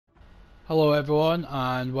Hello everyone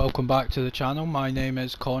and welcome back to the channel. My name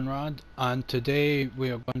is Conrad and today we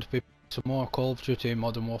are going to be playing some more Call of Duty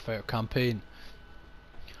Modern Warfare campaign.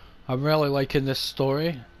 I'm really liking this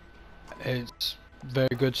story. It's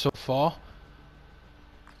very good so far.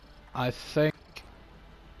 I think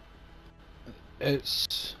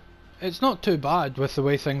it's not too bad with the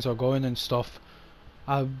way things are going and stuff.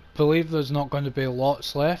 I believe there's not going to be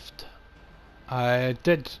lots left. I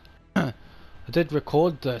did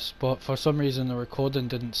record this, but for some reason the recording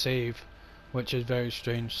didn't save, which is very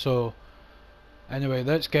strange. So anyway,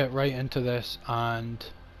 let's get right into this and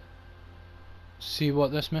see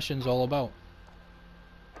what this mission's all about.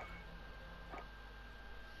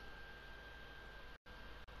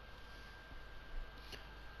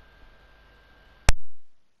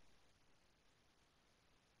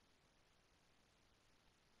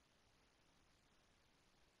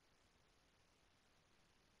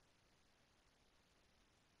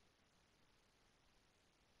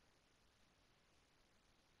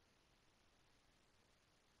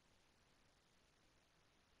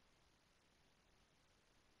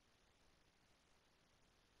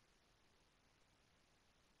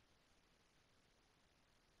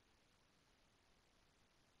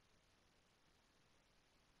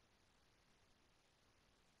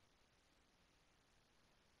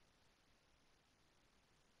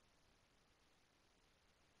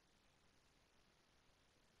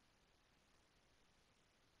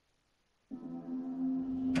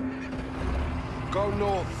 Go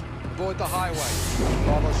north. Avoid the highway.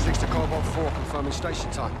 506 to Cobalt 4, confirming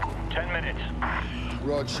station time. 10 minutes.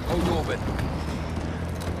 Rog, hold orbit.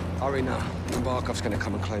 Hurry now. Barkov's gonna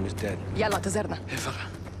come and claim his dead. Yalla, Tazerna.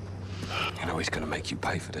 You know he's gonna make you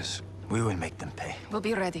pay for this. We will make them pay. We'll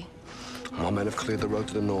be ready. My men have cleared the road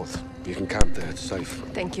to the north. You can camp there, it's safe.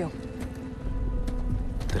 Thank you.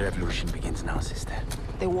 The revolution begins now, sister.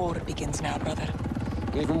 The war begins now, brother.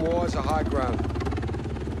 Even war is a high ground.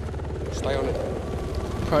 Stay on it.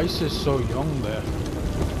 Price is so young there.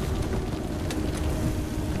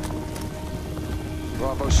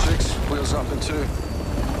 Bravo 6, wheels up in 2.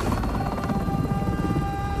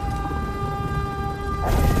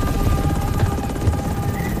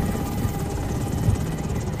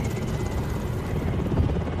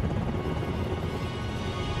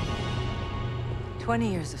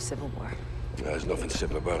 Years of civil war. There's nothing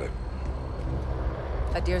simple about it.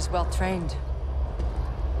 Adir's well trained.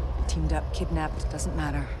 Teamed up, kidnapped, doesn't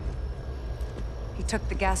matter. He took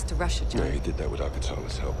the gas to Russia, John. Yeah, he did that without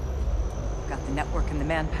Katana's help. Got the network and the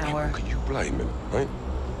manpower. How can you blame him, right?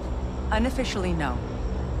 Unofficially, no.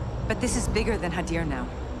 But this is bigger than Hadir now.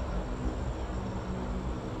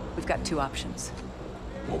 We've got two options.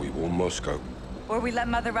 Or we warn Moscow. Or we let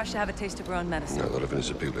Mother Russia have a taste of her own medicine. No, a lot of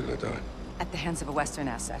innocent people are gonna die. At the hands of a Western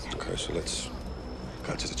asset. Okay, so let's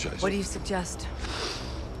cut to the chase. What do you suggest?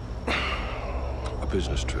 A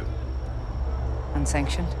business trip.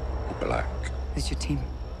 Unsanctioned? Black. Who's your team?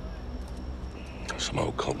 Some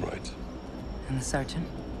old comrades. And the sergeant?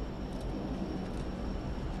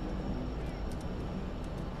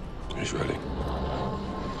 He's ready.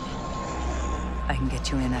 I can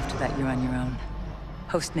get you in. After that, you're on your own.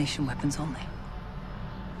 Host-nation weapons only.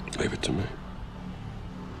 Leave it to me.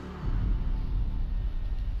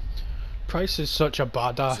 Price is such a It's a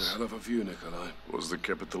badass. hell of a view, Nikolai. Was the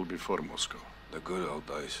capital before Moscow? The good old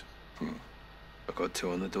days. I got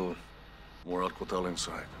 2 on the door. More Alcotel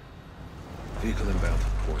inside. Vehicle inbound.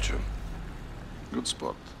 Watch him. Good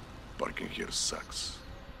spot. Parking here sucks.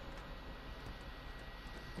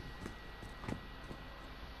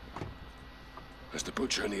 There's the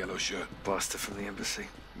butcher in the yellow shirt. Bastard from the embassy.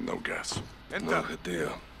 No gas. No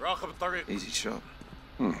idea. Easy shot.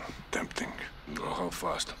 Tempting. Oh, how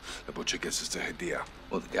fast? The butcher gets us to Hadir.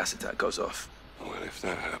 Well, the gas attack goes off. Well, if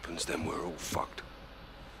that happens, then we're all fucked.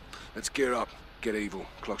 Let's gear up. Get evil.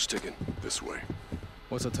 Clock's ticking. This way.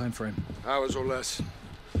 What's the time frame? Hours or less.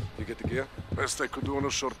 You get the gear? Best I could do on a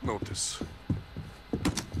short notice.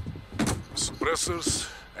 Suppressors,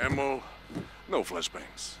 ammo, no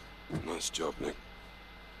flashbangs. Nice job, Nick.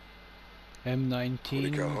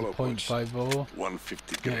 M19, hollow points. .50,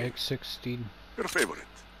 150 grain. X16. Your favorite.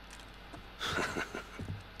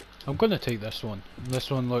 I'm gonna take this one. This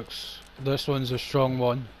one's a strong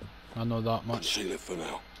one. I know that much. Conceal it for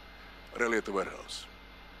now. Rally at the warehouse.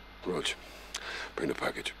 Rog, bring the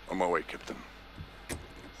package. On my way, Captain.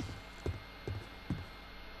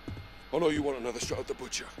 I know you want another shot at the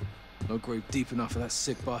butcher. No grave deep enough for that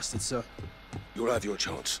sick bastard, sir. You'll have your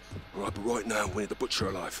chance. All right, but right now, we need the butcher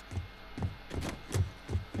alive.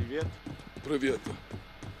 Привет. Привет.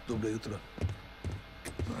 Доброе утро.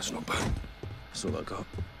 That's not bad. That's all I got.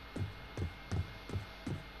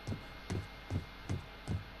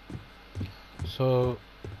 So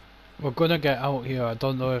we're gonna get out here. I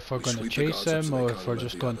don't know if we're We gonna sweep the chase guards up him so they or can't if we're alert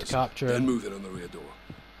just the going to others. capture Then him. move it on the rear door.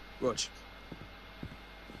 Watch.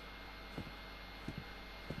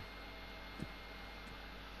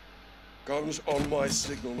 Guns on my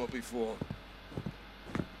signal, not before.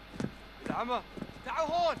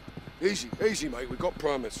 Easy, easy, mate. We got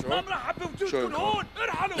permits, right? Show him, Carl.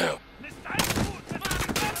 Now.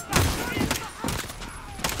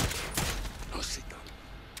 Now sit down.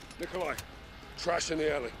 Nikolai, trash in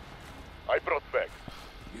the alley. I brought bags.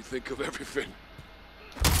 You think of everything.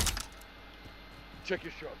 Check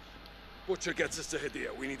your shots. Butcher gets us to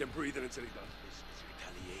Hadir. We need him breathing until he does. This is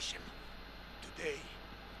retaliation. Today,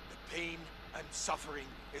 the pain and suffering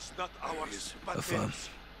is not ours, but Affirm. theirs.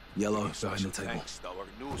 Yellow behind the table. Thanks to our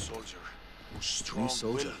new soldier, whose strong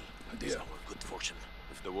soldier? will is our good fortune.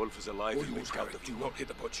 If the wolf is alive, All he will yours, count Gary. the Do two. not hit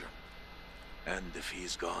the butcher. And if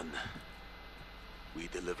he's gone, we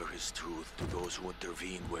deliver his truth to those who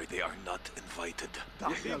intervene where they are not invited.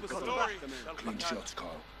 Clean shots,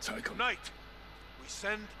 Carl. Take 'em. Tonight, we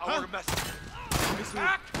send our message.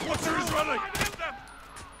 Act! Butcher is running!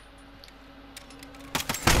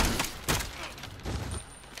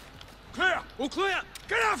 Clear! All clear!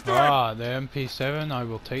 Get after him! Ah, the MP7. I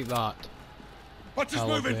will take that. Butcher's I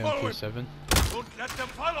love the moving. Follow him. MP7. Don't let them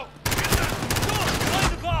follow! Get them! Go!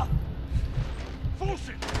 Line the car! Force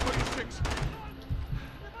it! 26.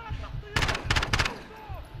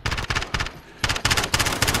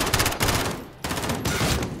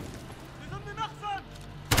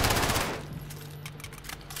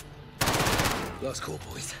 Last call,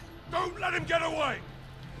 boys. Don't let him get away!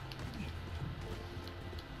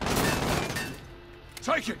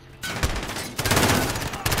 Take it!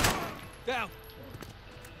 Down.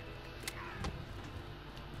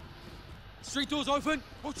 Street doors open.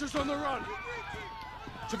 Butcher's on the run!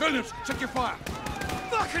 Civilians, check your fire!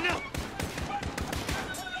 Fucking hell!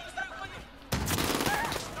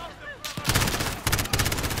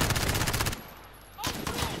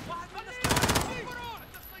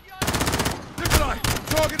 Nikolai,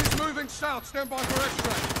 target is moving south. Stand by for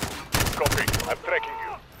extract. Copy. I'm tracking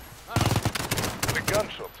you. The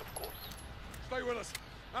gunshots, of course. Stay with us.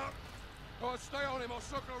 Out. Oh, stay on him. I'll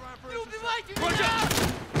circle around for his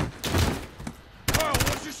Kyle,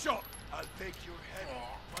 what's your shot? I'll take your head,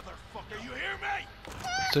 motherfucker. You hear me?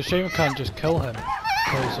 It's a shame we can't just kill him,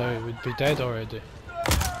 because he would be dead already.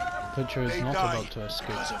 Butcher is They not die about to escape.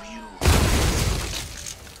 because of you.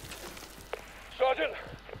 Sergeant!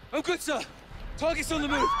 I'm good, sir. Target's on the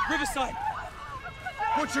move. Riverside.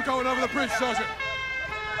 Butcher going over the bridge, Sergeant.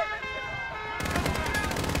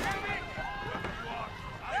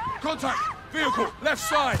 Contact! Vehicle! Left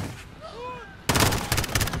side!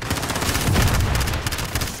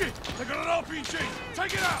 Shit! They got an RPG!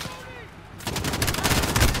 Take it out!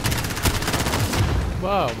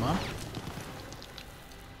 Wow, man.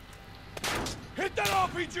 Hit that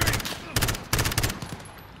RPG!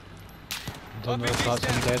 Don't know if that's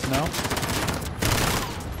him dead now.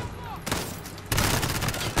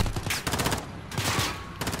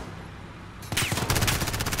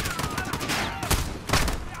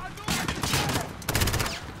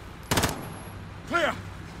 Clear!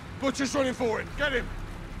 Butcher's running for it. Get him!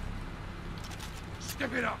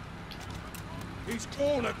 Step it up! He's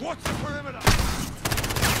cornered. Watch the perimeter!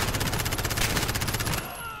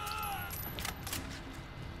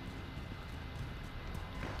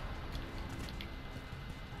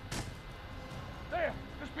 There!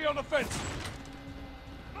 Just beyond the fence!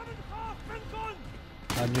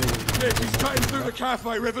 I knew he was Nick, gonna he's go cutting for through the that.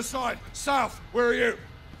 cafe, Riverside. South, where are you?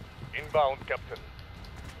 Inbound, Captain.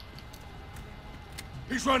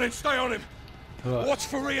 He's running, stay on him. Right. Watch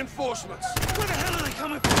for reinforcements. Where the hell are they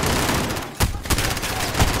coming from?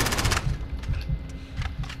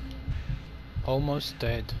 Almost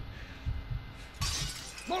dead.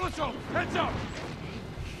 Molotov, heads up.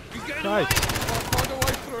 He's getting Right. away. I'll find a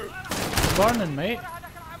way through. Burning, mate.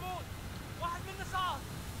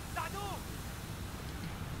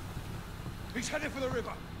 He's heading for the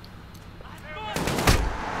river.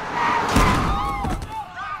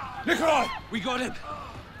 Nikolai, we got him.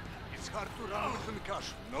 It's hard to run with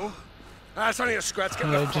concussion, no? That's only a scratch. Get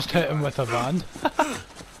And the they fuck just hit him with a van.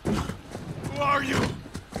 Who are you?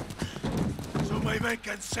 So my men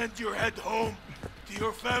can send your head home to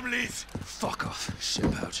your families. Fuck off,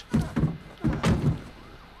 shit pouch.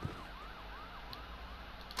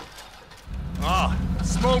 Ah,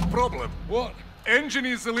 small problem. What? Engine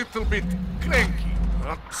is a little bit cranky.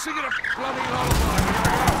 Sing it a bloody lullaby.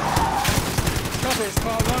 Cover us,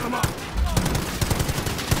 pal. Line them up.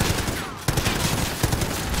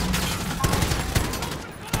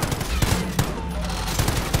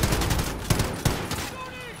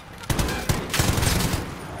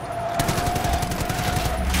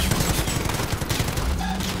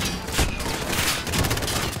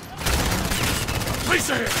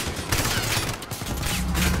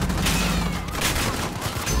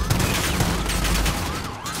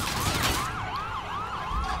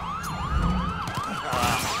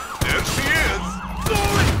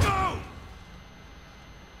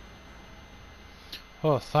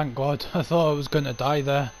 Oh, thank God. I thought I was going to die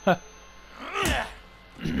there. At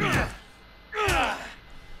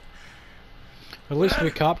least we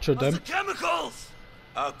captured What's him. the chemicals?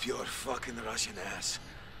 Up your fucking Russian ass.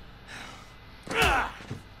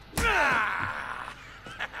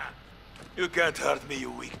 You can't hurt me, you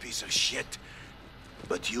weak piece of shit.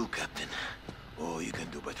 But you, Captain, oh, you can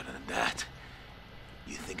do better than that.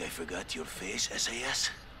 You think I forgot your face, SAS?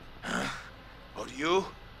 Huh? Or you,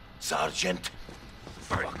 Sergeant?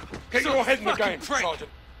 Fuck. Get your head in the game, break. Sergeant.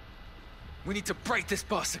 We need to break this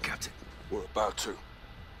bastard, Captain. We're about to.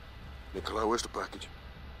 Nikolai, where's the package?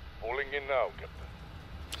 Pulling in now, Captain.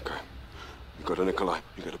 Okay. You go to Nikolai,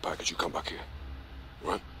 you get a package, you come back here.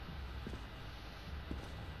 Right?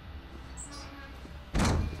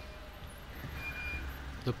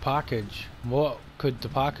 The package. What could the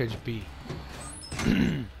package be?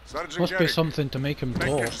 Sergeant Must be something to make him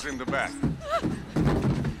talk. in the back.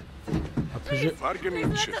 I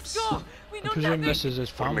presume this is his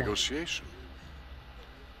For family. negotiation.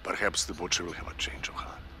 Perhaps the butcher will have a change of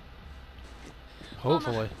heart.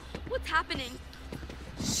 Hopefully. Mama, what's happening?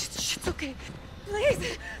 Shh, it's okay.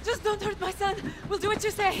 Please, just don't hurt my son. We'll do what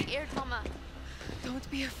you say. Scared, Mama. Don't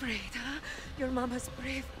be afraid, huh? Your mama's a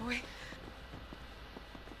brave boy.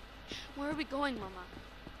 Where are we going, Mama?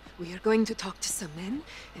 We are going to talk to some men,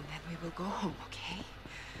 and then we will go home, okay?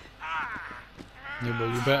 Yeah,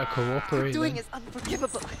 but you better What cooperate you're doing then. is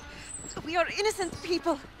unforgivable. We are innocent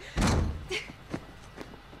people.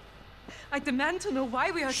 I demand to know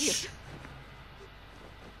why we are here.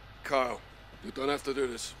 Kyle, you don't have to do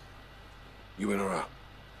this. You in or out?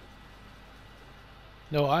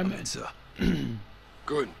 No, I'm in, sir.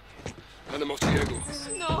 Good. Hand him off to Diego.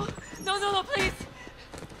 No, no, please.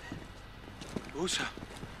 Usa.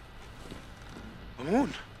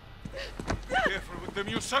 Amun. Careful with them,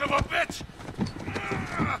 you son of a bitch!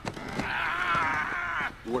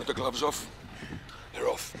 You want the gloves off? They're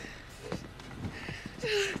off.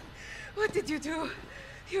 What did you do?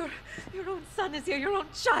 Your own son is here, your own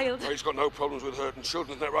child. Oh, he's got no problems with hurting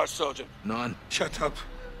children, isn't that right, Sergeant? None. Shut up.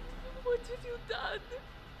 What have you done?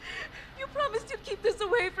 You promised you'd keep this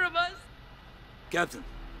away from us. Captain,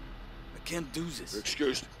 I can't do this. You're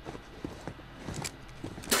excused.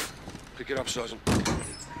 Pick it up, Sergeant.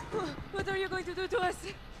 What are you going to do to us?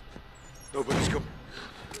 Nobody's come.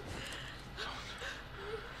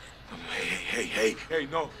 Hey,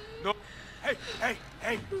 no. Hey,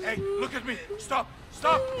 look at me. Stop.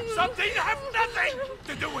 They have nothing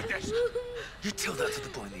to do with this. You tell that to the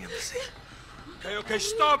boy in the embassy. Okay,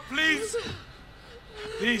 stop, please.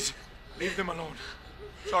 Please, leave them alone.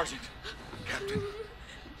 Sergeant, Captain,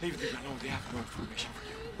 leave them alone. They have no information for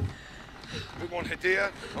you. We want Hadia,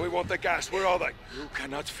 and we want the gas. Where are they? You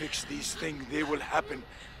cannot fix these things. They will happen.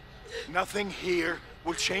 Nothing here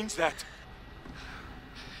will change that.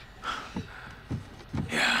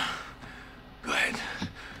 Yeah. Go ahead.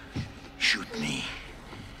 Shoot me.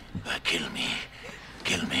 Kill me.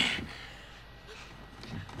 Kill me.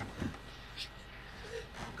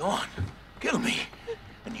 Go on. Kill me.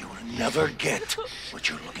 And you will never get what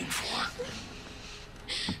you're looking for.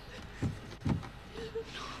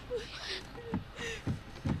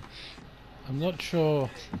 I'm not sure.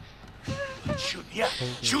 Shoot me. Yeah,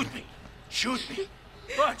 shoot me. Shoot me.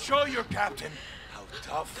 Go on, show your captain how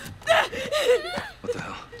tough. What the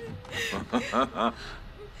hell?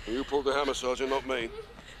 You pulled the hammer, Sergeant, not me.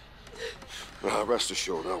 Rest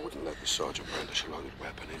assured, I wouldn't let the Sergeant brandish a loaded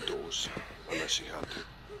weapon indoors, unless he had to.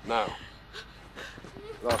 Now,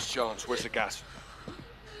 last chance, where's the gas?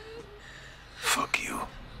 Fuck you.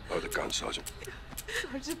 Load the gun, Sergeant.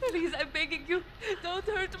 Sergeant, please, I'm begging you. Don't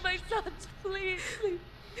hurt my son. Please.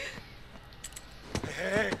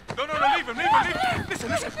 Hey. No, leave him.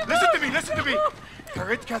 Listen to me.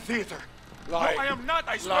 Karitka Theater. Lie. No, I am not.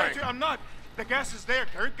 I swear to you, I'm not. The gas is there.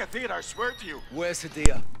 Karitka Theater, I swear to you. Where's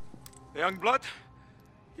Hadia? The young blood?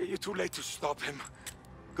 You're too late to stop him.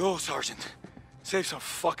 Go, Sergeant. Save some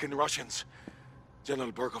fucking Russians.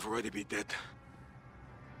 General Burkov already be dead.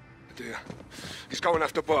 Hadia. He's going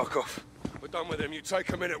after Barkov. We're done with him. You take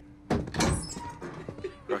a minute.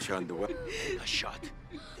 Russia underway. A shot.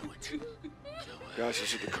 Do it. Gas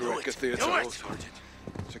is at the Karitka Theater, Do it. Sergeant.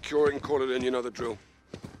 Secure it and call it in. You know the drill.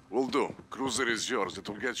 Will do. Cruiser is yours. It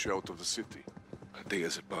will get you out of the city.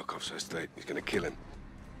 Hadia's at Barkov's estate. He's gonna kill him.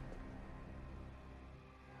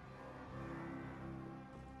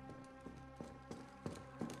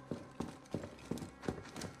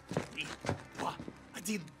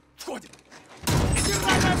 Один. Входим. Всем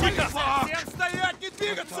стоять, не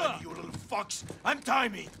двигаться! You little fucks. Untie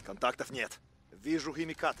me. Контактов нет. Вижу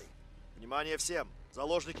химикаты. Внимание всем.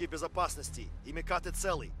 Заложники безопасности. Химикаты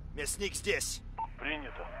целый. Мясник здесь.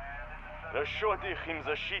 Принято. Расчеты их им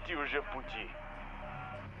защите уже в пути.